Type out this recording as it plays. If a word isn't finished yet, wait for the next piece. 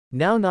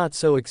Now not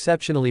so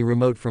exceptionally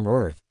remote from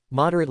Earth,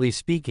 moderately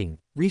speaking,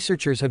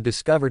 researchers have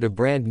discovered a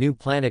brand new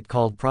planet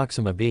called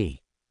Proxima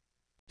B.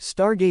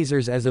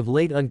 Stargazers as of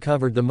late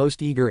uncovered the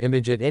most eager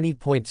image at any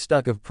point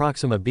stuck of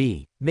Proxima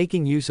B,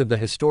 making use of the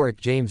historic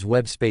James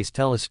Webb Space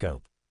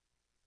Telescope.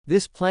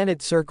 This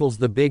planet circles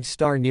the big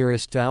star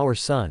nearest to our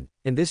Sun,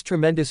 and this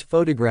tremendous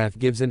photograph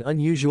gives an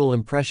unusual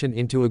impression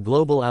into a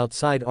global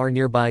outside our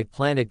nearby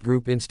planet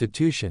group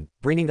institution,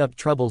 bringing up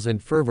troubles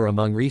and fervor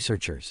among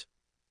researchers.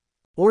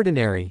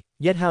 Ordinary,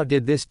 yet how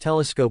did this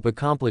telescope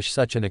accomplish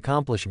such an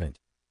accomplishment?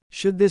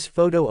 Should this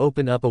photo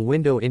open up a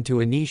window into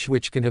a niche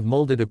which can have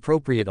molded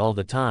appropriate all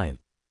the time?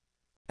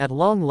 At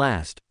long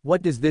last,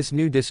 what does this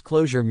new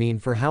disclosure mean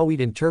for how we'd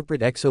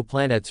interpret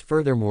exoplanets,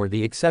 furthermore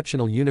the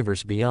exceptional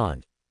universe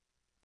beyond?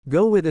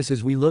 Go with us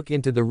as we look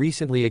into the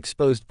recently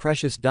exposed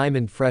precious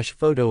diamond-fresh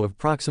photo of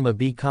Proxima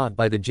B caught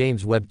by the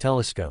James Webb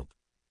Telescope.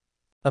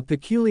 A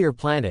peculiar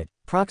planet,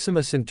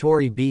 Proxima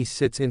Centauri b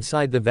sits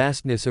inside the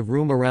vastness of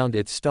room around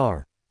its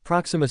star,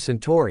 Proxima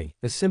Centauri,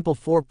 a simple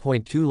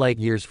 4.2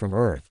 light-years from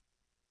Earth.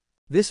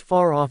 This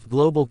far-off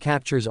global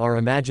captures our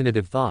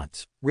imaginative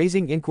thoughts,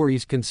 raising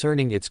inquiries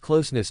concerning its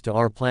closeness to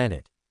our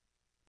planet.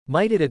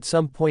 Might it at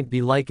some point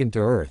be likened to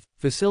Earth,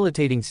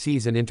 facilitating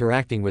seas and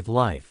interacting with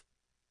life?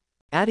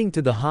 Adding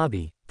to the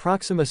hobby,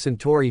 Proxima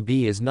Centauri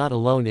b is not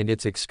alone in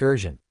its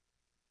excursion.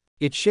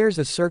 It shares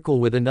a circle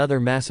with another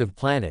massive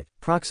planet,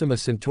 Proxima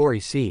Centauri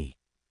c.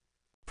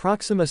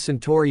 Proxima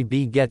Centauri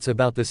b gets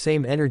about the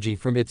same energy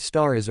from its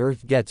star as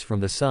Earth gets from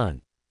the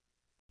Sun.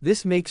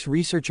 This makes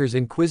researchers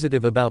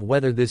inquisitive about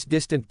whether this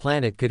distant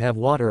planet could have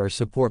water or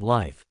support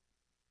life.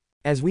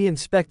 As we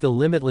inspect the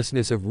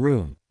limitlessness of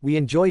room, we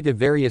enjoy the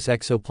various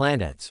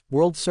exoplanets,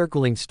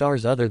 world-circling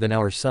stars other than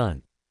our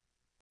Sun.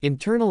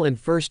 Internal and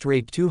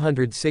first-rate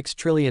 206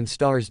 trillion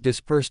stars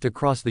dispersed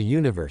across the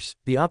universe,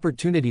 the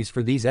opportunities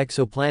for these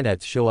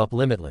exoplanets show up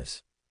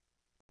limitless.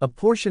 A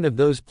portion of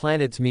those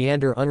planets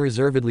meander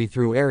unreservedly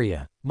through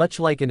area, much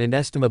like an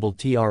inestimable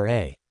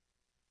TRA.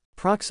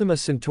 Proxima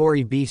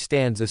Centauri b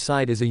stands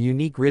aside as a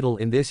unique riddle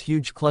in this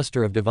huge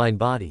cluster of divine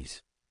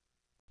bodies.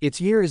 Its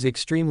year is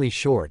extremely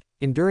short,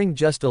 enduring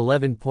just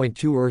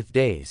 11.2 Earth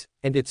days,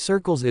 and it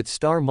circles its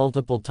star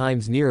multiple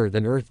times nearer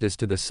than Earth does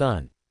to the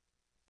Sun.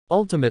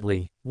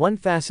 Ultimately, one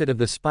facet of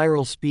the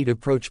spiral speed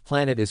approach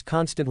planet is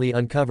constantly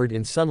uncovered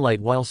in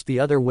sunlight whilst the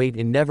other wait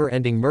in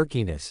never-ending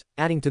murkiness,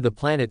 adding to the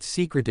planet's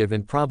secretive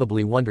and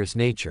probably wondrous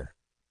nature.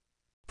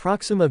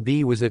 Proxima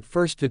b was at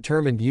first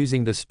determined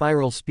using the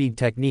spiral speed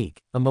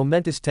technique, a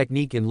momentous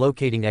technique in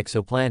locating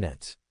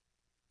exoplanets.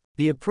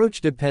 The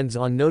approach depends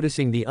on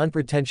noticing the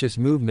unpretentious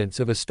movements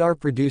of a star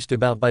produced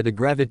about by the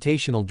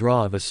gravitational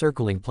draw of a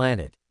circling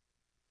planet.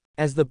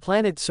 As the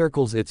planet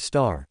circles its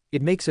star,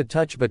 it makes a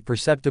touch but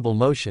perceptible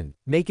motion,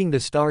 making the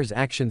star's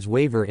actions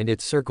waver in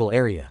its circle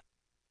area.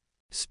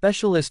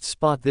 Specialists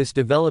spot this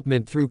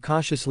development through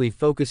cautiously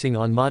focusing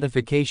on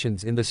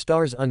modifications in the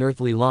star's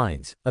unearthly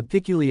lines, a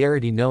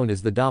peculiarity known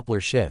as the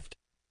Doppler shift.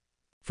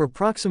 For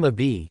Proxima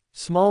b,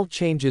 small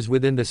changes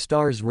within the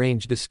star's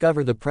range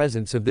discover the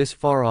presence of this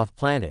far-off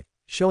planet,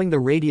 showing the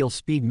radial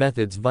speed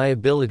method's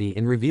viability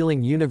in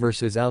revealing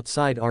universes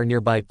outside our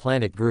nearby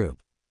planet group.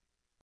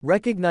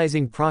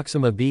 Recognizing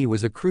Proxima b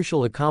was a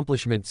crucial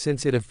accomplishment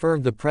since it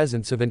affirmed the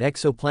presence of an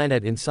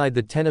exoplanet inside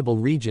the tenable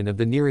region of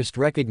the nearest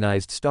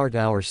recognized star to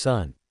our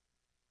Sun.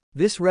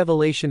 This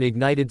revelation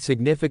ignited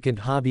significant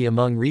hobby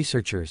among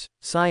researchers,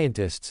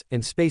 scientists,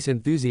 and space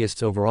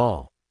enthusiasts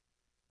overall.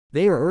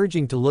 They are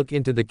urging to look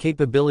into the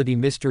capability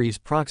mysteries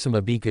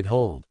Proxima b could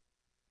hold.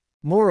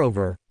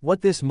 Moreover,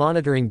 what this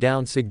monitoring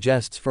down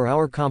suggests for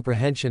our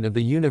comprehension of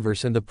the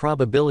universe and the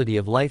probability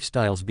of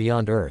lifestyles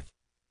beyond Earth.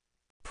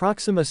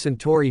 Proxima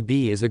Centauri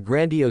b is a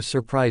grandiose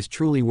surprise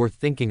truly worth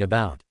thinking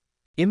about.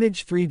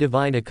 Image 3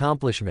 divine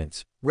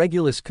accomplishments,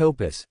 Regulus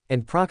Copus,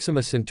 and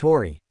Proxima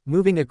Centauri,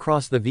 moving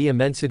across the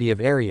V-immensity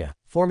of area,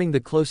 forming the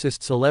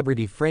closest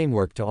celebrity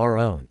framework to our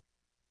own.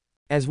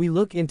 As we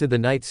look into the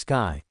night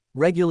sky,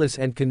 Regulus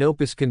and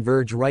Canopus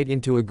converge right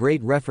into a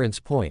great reference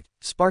point,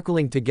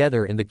 sparkling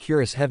together in the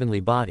curious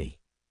heavenly body.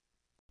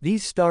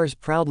 These stars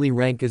proudly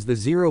rank as the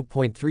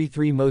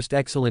 0.33 most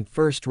excellent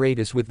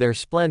first-ratus with their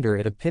splendor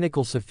at a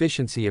pinnacle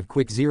sufficiency of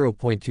quick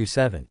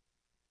 0.27.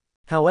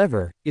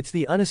 However, it's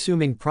the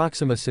unassuming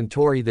Proxima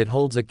Centauri that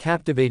holds a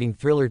captivating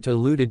thriller to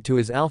alluded to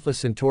as Alpha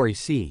Centauri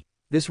c.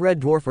 This red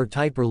dwarf or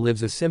typer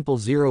lives a simple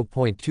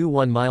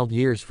 0.21 mild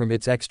years from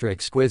its extra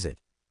exquisite.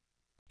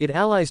 It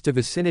allies to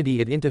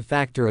vicinity it into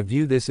factor a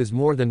view this is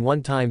more than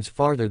 1 times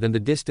farther than the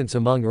distance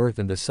among Earth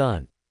and the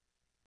Sun.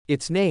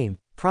 Its name,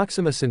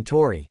 Proxima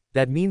Centauri,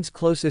 that means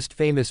closest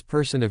famous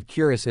person of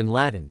Curious in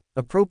Latin,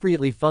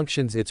 appropriately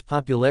functions its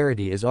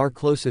popularity as our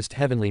closest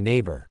heavenly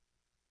neighbor.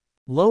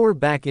 Lower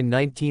back in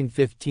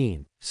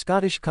 1915,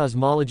 Scottish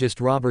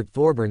cosmologist Robert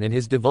Thorburn and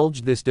his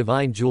divulged this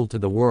divine jewel to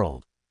the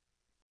world.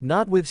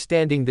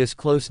 Notwithstanding this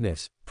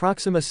closeness,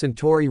 Proxima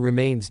Centauri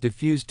remains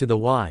diffused to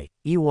the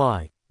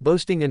EY,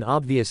 boasting an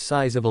obvious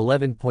size of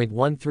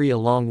 11.13 a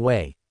long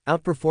way,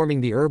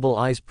 outperforming the herbal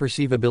eye's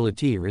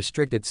perceivability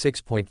restrict at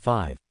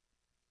 6.5.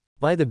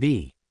 By the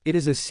B. It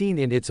is a scene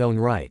in its own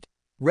right.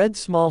 Red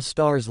small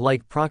stars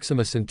like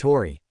Proxima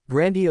Centauri,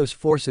 grandiose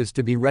forces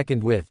to be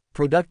reckoned with,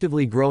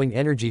 productively growing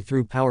energy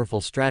through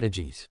powerful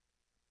strategies.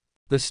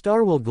 The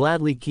star will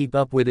gladly keep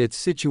up with its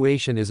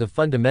situation as a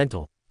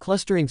fundamental,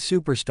 clustering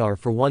superstar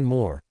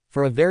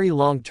for a very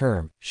long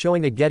term,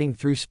 showing a getting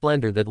through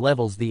splendor that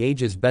levels the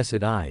age's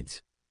best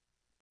odds.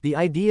 The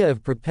idea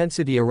of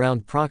propensity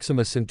around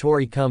Proxima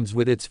Centauri comes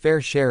with its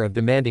fair share of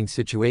demanding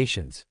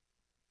situations.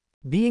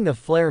 Being a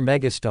flare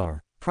megastar,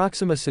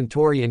 Proxima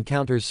Centauri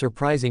encounters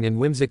surprising and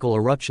whimsical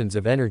eruptions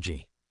of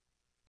energy.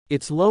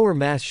 Its lower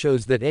mass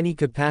shows that any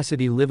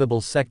capacity livable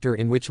sector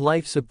in which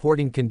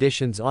life-supporting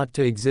conditions ought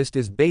to exist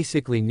is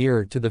basically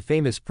nearer to the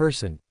famous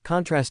person,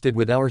 contrasted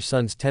with our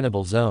Sun's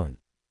tenable zone.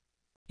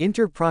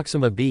 Enter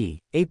Proxima B,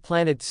 a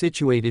planet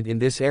situated in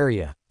this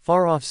area,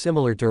 far off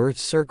similar to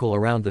Earth's circle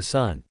around the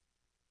Sun.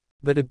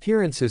 But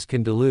appearances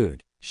can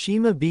delude.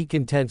 Proxima B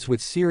contends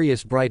with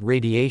serious bright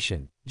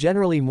radiation,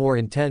 generally more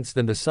intense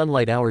than the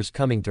sunlight hours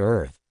coming to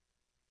Earth.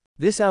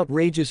 This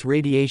outrageous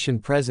radiation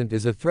present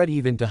is a threat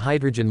even to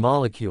hydrogen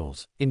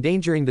molecules,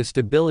 endangering the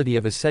stability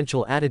of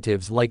essential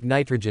additives like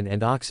nitrogen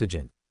and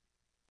oxygen.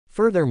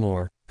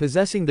 Furthermore,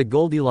 possessing the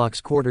Goldilocks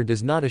quarter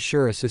does not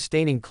assure a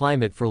sustaining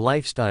climate for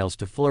lifestyles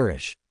to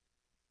flourish.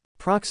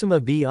 Proxima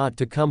B ought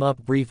to come up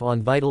brief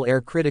on vital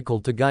air critical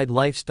to guide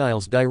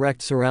lifestyles'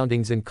 direct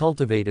surroundings and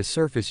cultivate a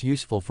surface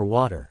useful for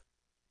water.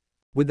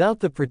 Without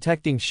the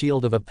protecting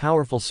shield of a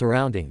powerful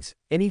surroundings,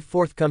 any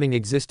forthcoming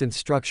existence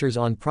structures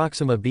on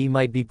Proxima B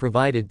might be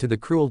provided to the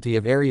cruelty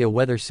of area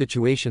weather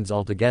situations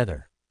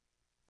altogether.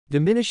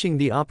 Diminishing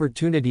the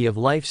opportunity of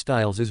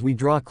lifestyles as we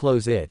draw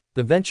close the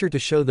venture to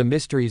show the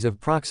mysteries of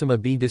Proxima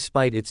B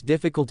despite its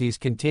difficulties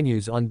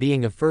continues on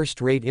being a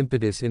first-rate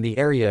impetus in the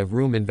area of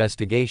room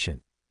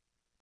investigation.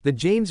 The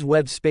James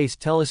Webb Space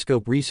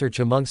Telescope research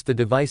amongst the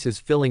devices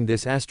filling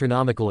this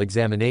astronomical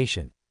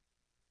examination.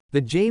 The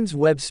James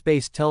Webb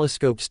Space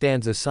Telescope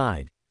stands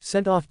aside,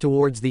 sent off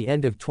towards the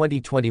end of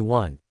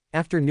 2021.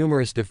 After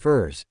numerous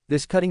defers,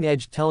 this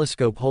cutting-edge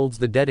telescope holds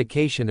the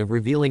dedication of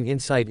revealing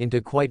insight into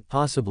quite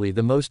possibly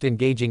the most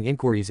engaging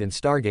inquiries in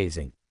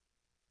stargazing.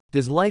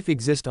 Does life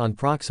exist on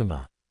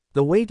Proxima?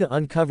 The way to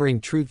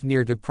uncovering truth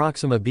near to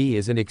Proxima B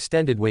is an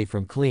extended way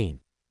from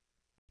clean.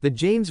 The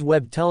James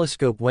Webb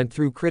Telescope went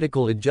through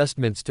critical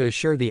adjustments to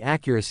assure the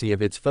accuracy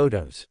of its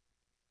photos.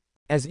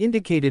 As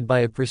indicated by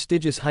a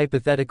prestigious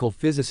hypothetical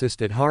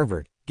physicist at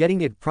Harvard,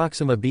 getting at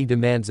Proxima B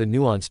demands a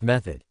nuanced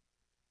method.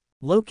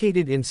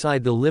 Located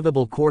inside the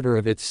livable quarter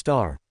of its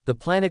star, the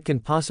planet can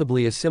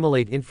possibly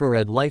assimilate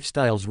infrared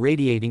lifestyles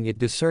radiating it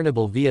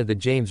discernible via the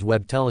James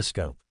Webb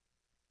Telescope.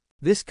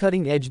 This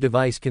cutting-edge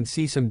device can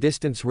see some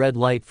distance red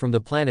light from the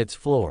planet's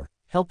floor,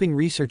 helping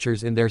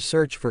researchers in their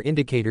search for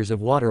indicators of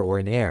water or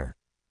in air.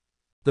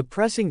 The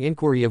pressing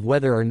inquiry of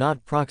whether or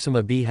not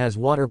Proxima B has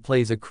water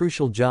plays a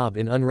crucial job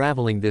in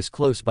unraveling this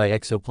close-by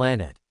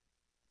exoplanet.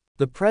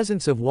 The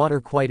presence of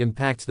water quite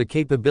impacts the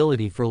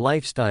capability for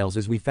lifestyles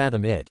as we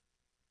fathom it.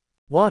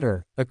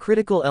 Water, a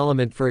critical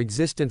element for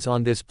existence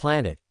on this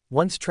planet,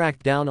 once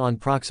tracked down on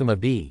Proxima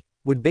B,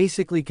 would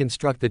basically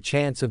construct the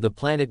chance of the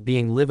planet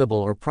being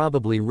livable or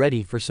probably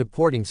ready for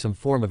supporting some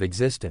form of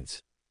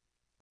existence.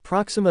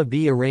 Proxima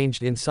B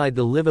arranged inside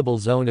the livable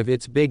zone of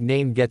its big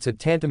name gets a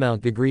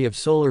tantamount degree of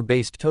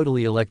solar-based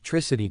totally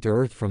electricity to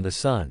Earth from the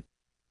Sun.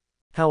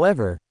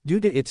 However, due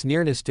to its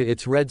nearness to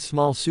its red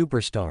small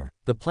superstar,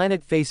 the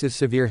planet faces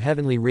severe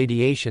heavenly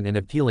radiation and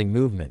appealing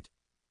movement.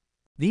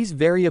 These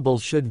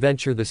variables should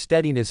venture the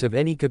steadiness of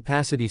any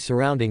capacity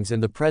surroundings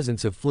and the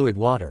presence of fluid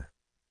water.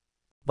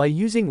 By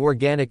using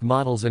organic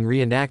models and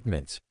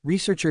reenactments,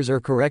 researchers are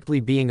correctly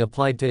being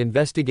applied to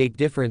investigate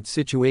different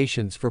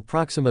situations for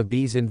Proxima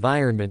B's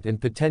environment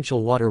and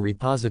potential water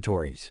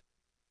repositories.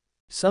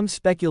 Some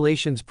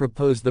speculations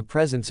propose the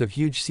presence of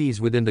huge seas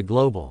within the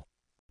global,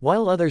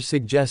 while others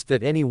suggest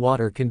that any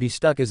water can be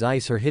stuck as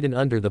ice or hidden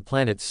under the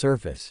planet's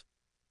surface.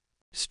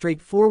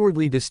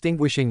 Straightforwardly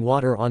distinguishing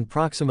water on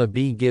Proxima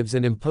B gives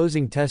an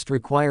imposing test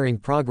requiring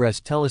progress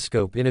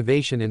telescope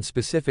innovation in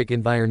specific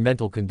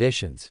environmental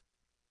conditions.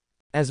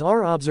 As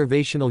our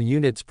observational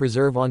units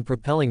preserve on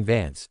propelling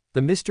vents,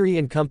 the mystery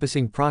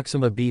encompassing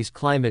Proxima B's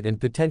climate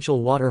and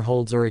potential water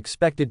holds are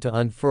expected to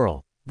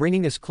unfurl,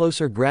 bringing us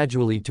closer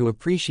gradually to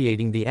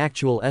appreciating the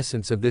actual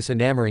essence of this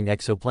enamoring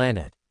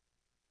exoplanet.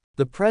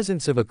 The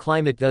presence of a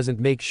climate doesn't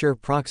make sure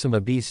Proxima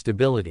B's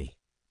stability.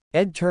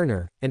 Ed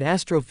Turner, an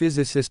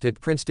astrophysicist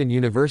at Princeton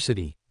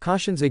University,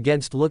 cautions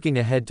against looking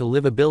ahead to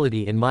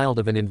livability in mild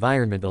of an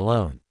environment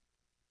alone.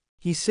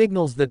 He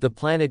signals that the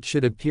planet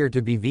should appear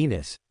to be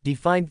Venus,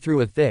 defined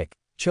through a thick,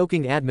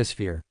 choking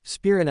atmosphere,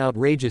 spear an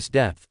outrageous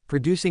depth,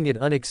 producing it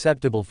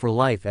unacceptable for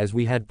life as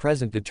we had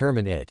present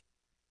determine it.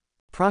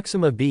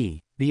 Proxima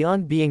B,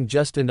 beyond being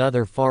just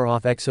another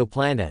far-off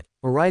exoplanet,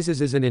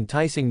 arises as an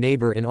enticing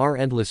neighbor in our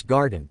endless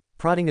garden,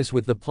 prodding us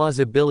with the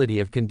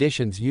plausibility of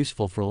conditions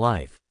useful for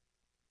life.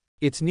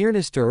 Its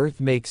nearness to Earth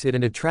makes it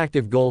an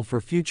attractive goal for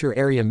future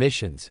area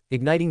missions,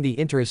 igniting the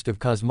interest of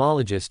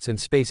cosmologists and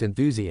space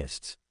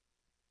enthusiasts.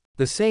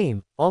 The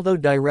same, although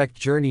direct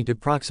journey to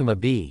Proxima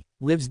B,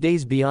 lives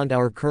days beyond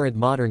our current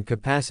modern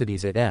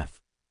capacities at F.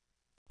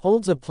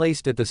 Holds a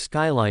place at the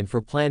skyline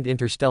for planned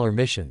interstellar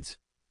missions.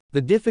 The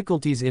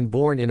difficulties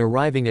inborn in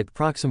arriving at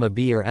Proxima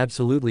B are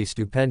absolutely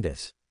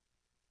stupendous.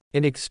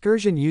 An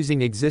excursion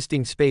using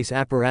existing space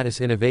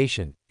apparatus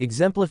innovation,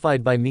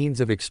 exemplified by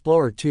means of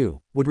Explorer 2,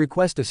 would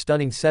request a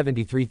stunning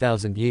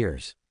 73,000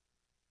 years.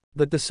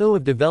 But the soul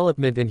of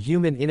development and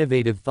human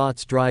innovative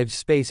thoughts drives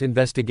space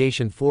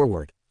investigation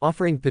forward,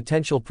 offering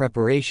potential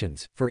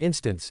preparations, for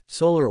instance,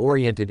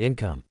 solar-oriented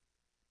income.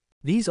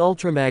 These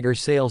ultramagger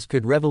sails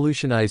could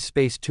revolutionize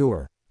space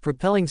tour,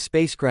 propelling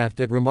spacecraft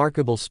at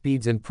remarkable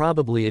speeds and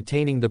probably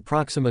attaining the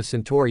Proxima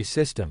Centauri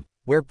system,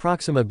 where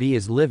Proxima B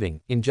is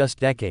living, in just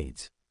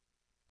decades.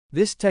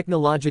 This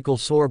technological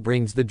soar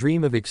brings the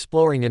dream of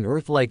exploring an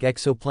Earth-like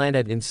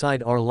exoplanet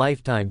inside our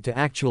lifetime to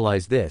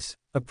actualize this,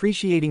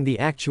 appreciating the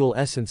actual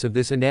essence of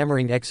this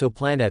enamoring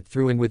exoplanet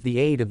through and with the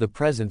aid of the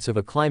presence of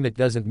a climate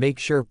doesn't make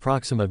sure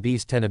Proxima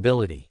B's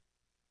tenability.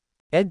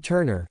 Ed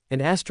Turner, an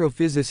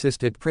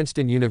astrophysicist at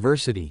Princeton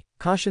University,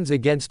 cautions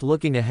against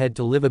looking ahead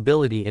to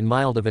livability in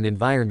mild of an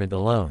environment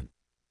alone.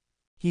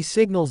 He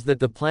signals that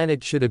the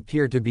planet should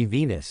appear to be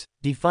Venus,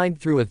 defined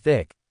through a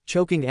thick,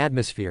 choking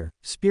atmosphere,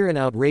 spear an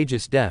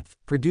outrageous depth,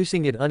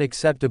 producing it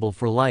unacceptable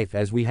for life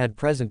as we had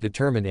present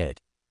determine it.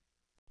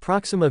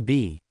 Proxima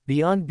B,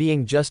 beyond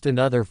being just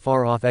another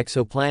far-off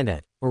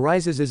exoplanet,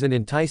 arises as an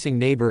enticing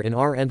neighbor in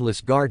our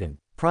endless garden,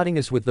 prodding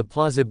us with the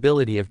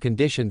plausibility of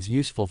conditions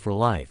useful for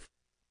life.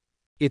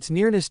 Its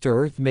nearness to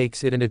Earth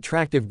makes it an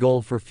attractive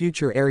goal for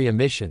future area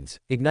missions,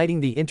 igniting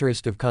the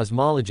interest of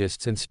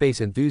cosmologists and space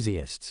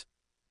enthusiasts.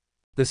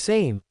 The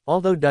same,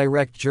 although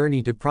direct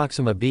journey to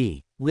Proxima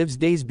B, lives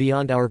days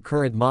beyond our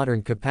current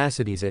modern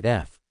capacities at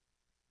F.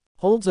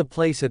 Holds a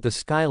place at the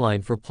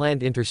skyline for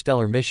planned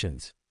interstellar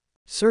missions.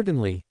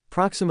 Certainly,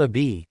 Proxima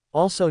B,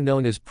 also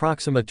known as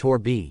Proxima Tor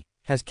B,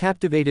 has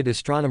captivated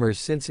astronomers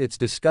since its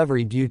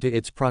discovery due to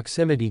its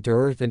proximity to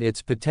Earth and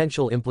its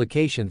potential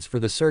implications for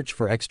the search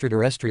for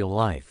extraterrestrial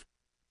life.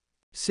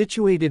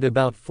 Situated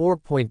about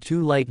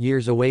 4.2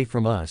 light-years away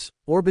from us,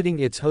 orbiting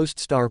its host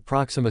star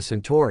Proxima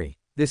Centauri,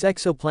 this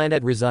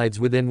exoplanet resides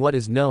within what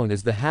is known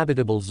as the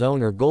habitable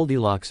zone or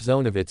Goldilocks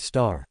zone of its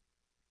star.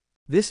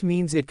 This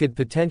means it could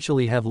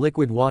potentially have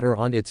liquid water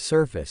on its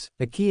surface,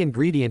 a key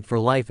ingredient for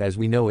life as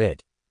we know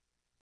it.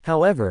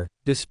 However,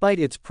 despite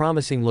its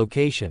promising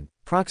location,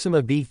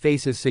 Proxima B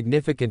faces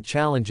significant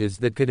challenges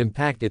that could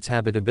impact its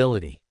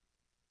habitability.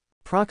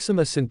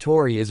 Proxima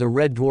Centauri is a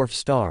red dwarf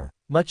star,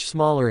 much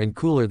smaller and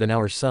cooler than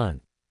our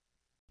Sun.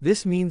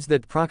 This means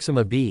that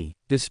Proxima B,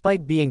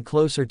 despite being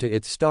closer to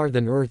its star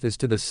than Earth is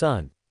to the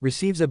Sun,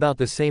 receives about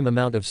the same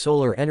amount of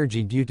solar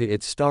energy due to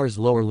its star's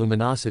lower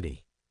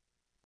luminosity.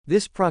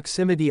 This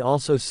proximity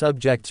also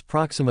subjects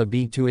Proxima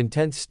B to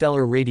intense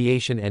stellar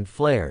radiation and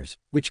flares,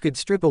 which could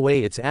strip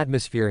away its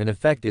atmosphere and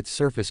affect its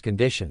surface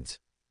conditions.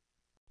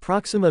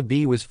 Proxima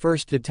B was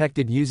first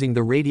detected using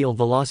the radial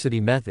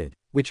velocity method,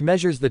 which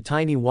measures the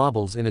tiny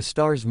wobbles in a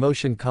star's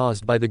motion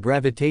caused by the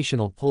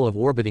gravitational pull of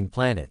orbiting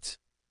planets.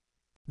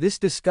 This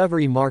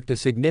discovery marked a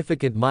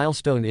significant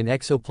milestone in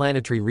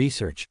exoplanetary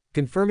research,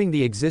 confirming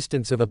the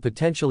existence of a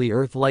potentially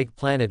Earth-like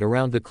planet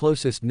around the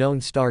closest known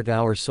star to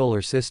our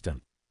solar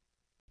system.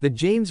 The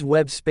James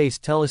Webb Space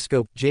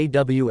Telescope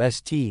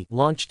 (JWST),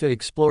 launched to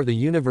explore the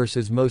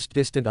universe's most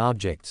distant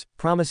objects,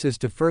 promises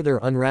to further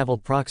unravel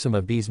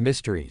Proxima B's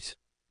mysteries.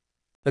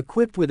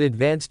 Equipped with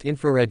advanced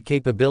infrared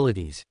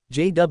capabilities,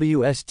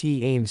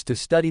 JWST aims to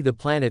study the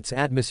planet's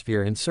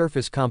atmosphere and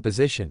surface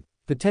composition,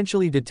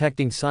 potentially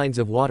detecting signs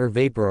of water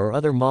vapor or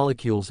other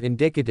molecules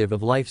indicative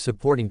of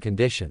life-supporting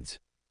conditions.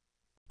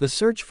 The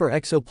search for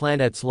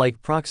exoplanets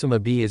like Proxima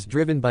B is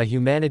driven by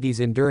humanity's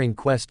enduring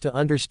quest to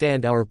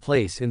understand our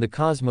place in the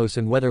cosmos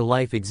and whether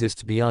life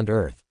exists beyond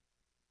Earth.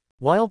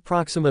 While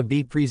Proxima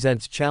B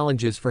presents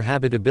challenges for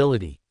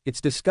habitability,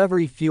 its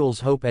discovery fuels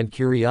hope and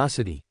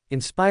curiosity,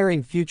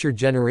 inspiring future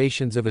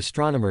generations of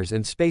astronomers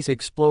and space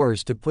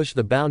explorers to push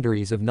the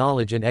boundaries of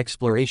knowledge and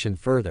exploration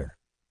further.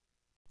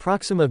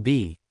 Proxima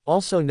B,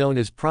 also known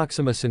as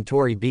Proxima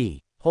Centauri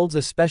B, holds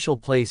a special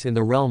place in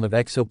the realm of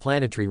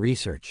exoplanetary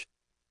research.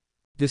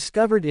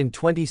 Discovered in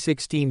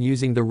 2016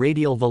 using the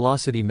radial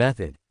velocity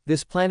method,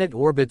 this planet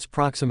orbits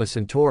Proxima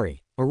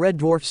Centauri, a red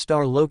dwarf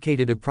star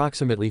located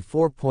approximately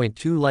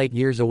 4.2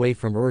 light-years away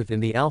from Earth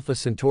in the Alpha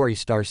Centauri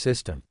star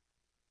system.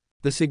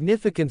 The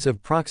significance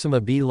of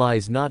Proxima B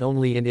lies not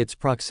only in its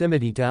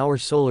proximity to our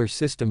solar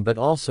system but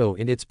also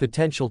in its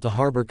potential to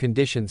harbor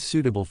conditions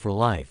suitable for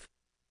life.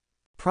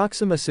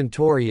 Proxima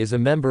Centauri is a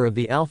member of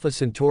the Alpha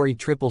Centauri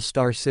triple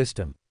star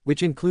system,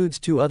 which includes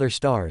two other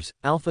stars,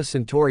 Alpha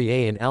Centauri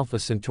A and Alpha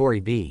Centauri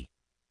B.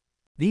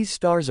 These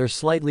stars are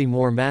slightly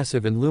more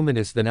massive and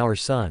luminous than our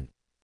Sun.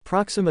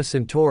 Proxima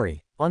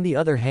Centauri, on the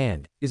other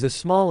hand, is a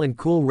small and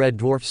cool red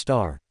dwarf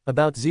star,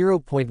 about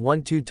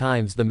 0.12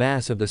 times the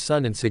mass of the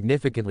Sun and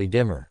significantly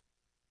dimmer.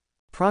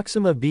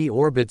 Proxima b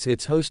orbits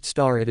its host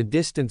star at a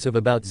distance of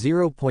about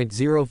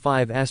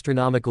 0.05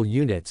 astronomical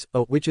units,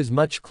 which is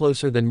much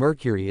closer than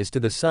Mercury is to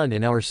the Sun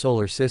in our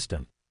solar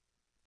system.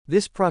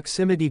 This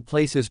proximity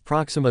places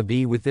Proxima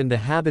b within the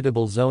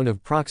habitable zone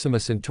of Proxima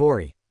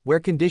Centauri, where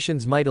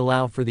conditions might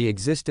allow for the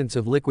existence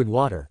of liquid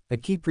water, a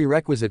key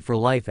prerequisite for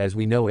life as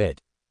we know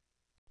it.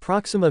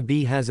 Proxima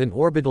b has an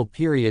orbital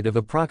period of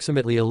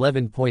approximately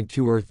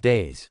 11.2 Earth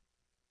days.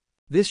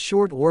 This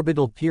short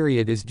orbital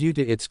period is due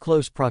to its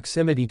close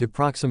proximity to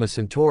Proxima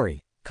Centauri,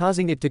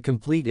 causing it to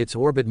complete its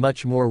orbit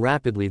much more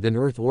rapidly than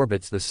Earth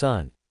orbits the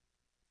Sun.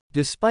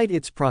 Despite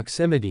its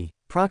proximity,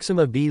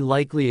 Proxima b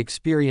likely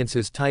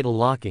experiences tidal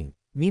locking,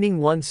 meaning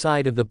one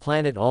side of the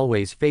planet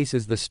always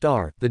faces the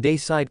star, the day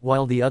side,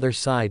 while the other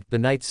side, the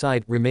night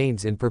side,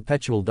 remains in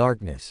perpetual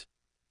darkness.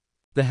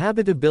 The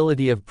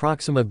habitability of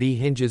Proxima b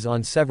hinges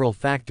on several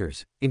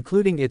factors,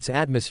 including its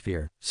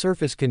atmosphere,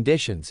 surface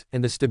conditions,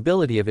 and the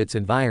stability of its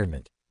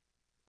environment.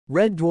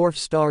 Red dwarf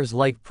stars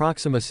like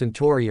Proxima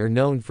Centauri are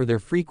known for their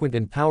frequent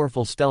and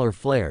powerful stellar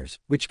flares,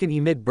 which can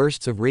emit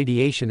bursts of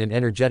radiation and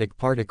energetic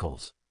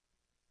particles.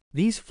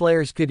 These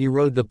flares could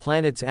erode the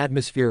planet's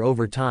atmosphere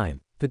over time,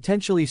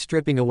 potentially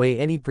stripping away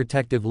any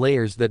protective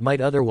layers that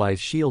might otherwise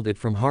shield it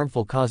from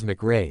harmful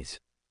cosmic rays.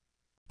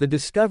 The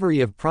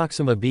discovery of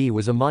Proxima b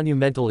was a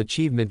monumental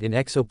achievement in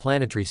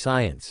exoplanetary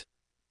science.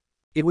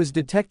 It was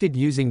detected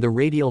using the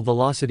radial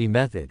velocity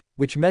method,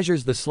 which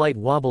measures the slight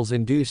wobbles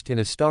induced in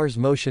a star's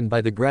motion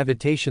by the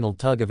gravitational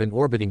tug of an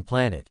orbiting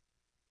planet.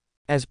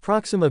 As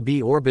Proxima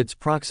b orbits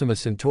Proxima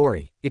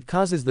Centauri, it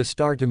causes the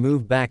star to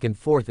move back and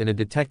forth in a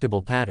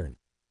detectable pattern.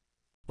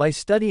 By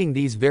studying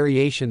these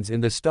variations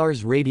in the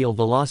star's radial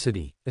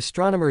velocity,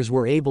 astronomers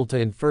were able to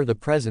infer the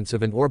presence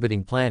of an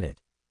orbiting planet.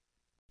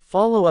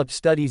 Follow-up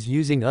studies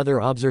using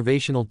other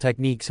observational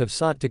techniques have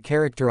sought to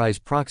characterize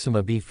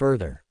Proxima b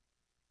further.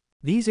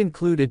 These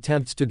include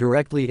attempts to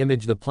directly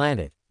image the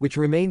planet, which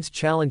remains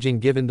challenging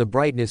given the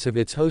brightness of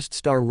its host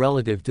star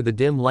relative to the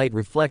dim light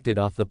reflected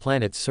off the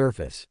planet's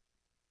surface.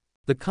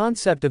 The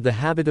concept of the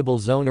habitable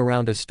zone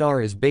around a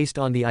star is based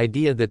on the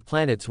idea that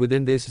planets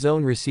within this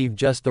zone receive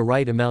just the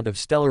right amount of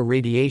stellar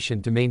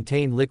radiation to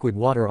maintain liquid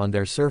water on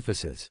their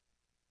surfaces.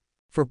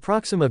 For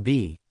Proxima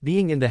b,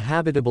 being in the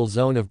habitable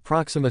zone of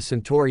Proxima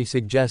Centauri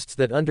suggests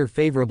that under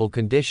favorable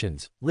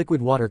conditions,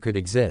 liquid water could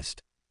exist.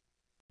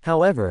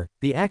 However,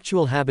 the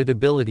actual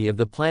habitability of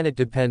the planet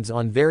depends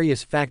on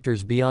various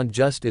factors beyond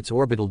just its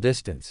orbital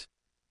distance.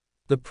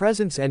 The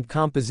presence and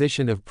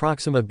composition of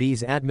Proxima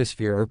b's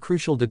atmosphere are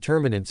crucial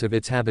determinants of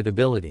its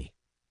habitability.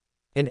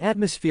 An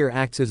atmosphere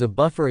acts as a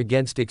buffer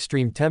against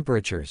extreme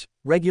temperatures,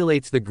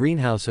 regulates the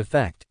greenhouse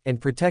effect,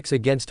 and protects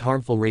against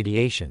harmful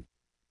radiation.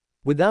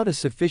 Without a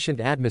sufficient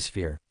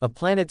atmosphere, a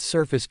planet's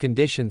surface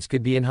conditions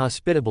could be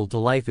inhospitable to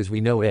life as we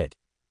know it.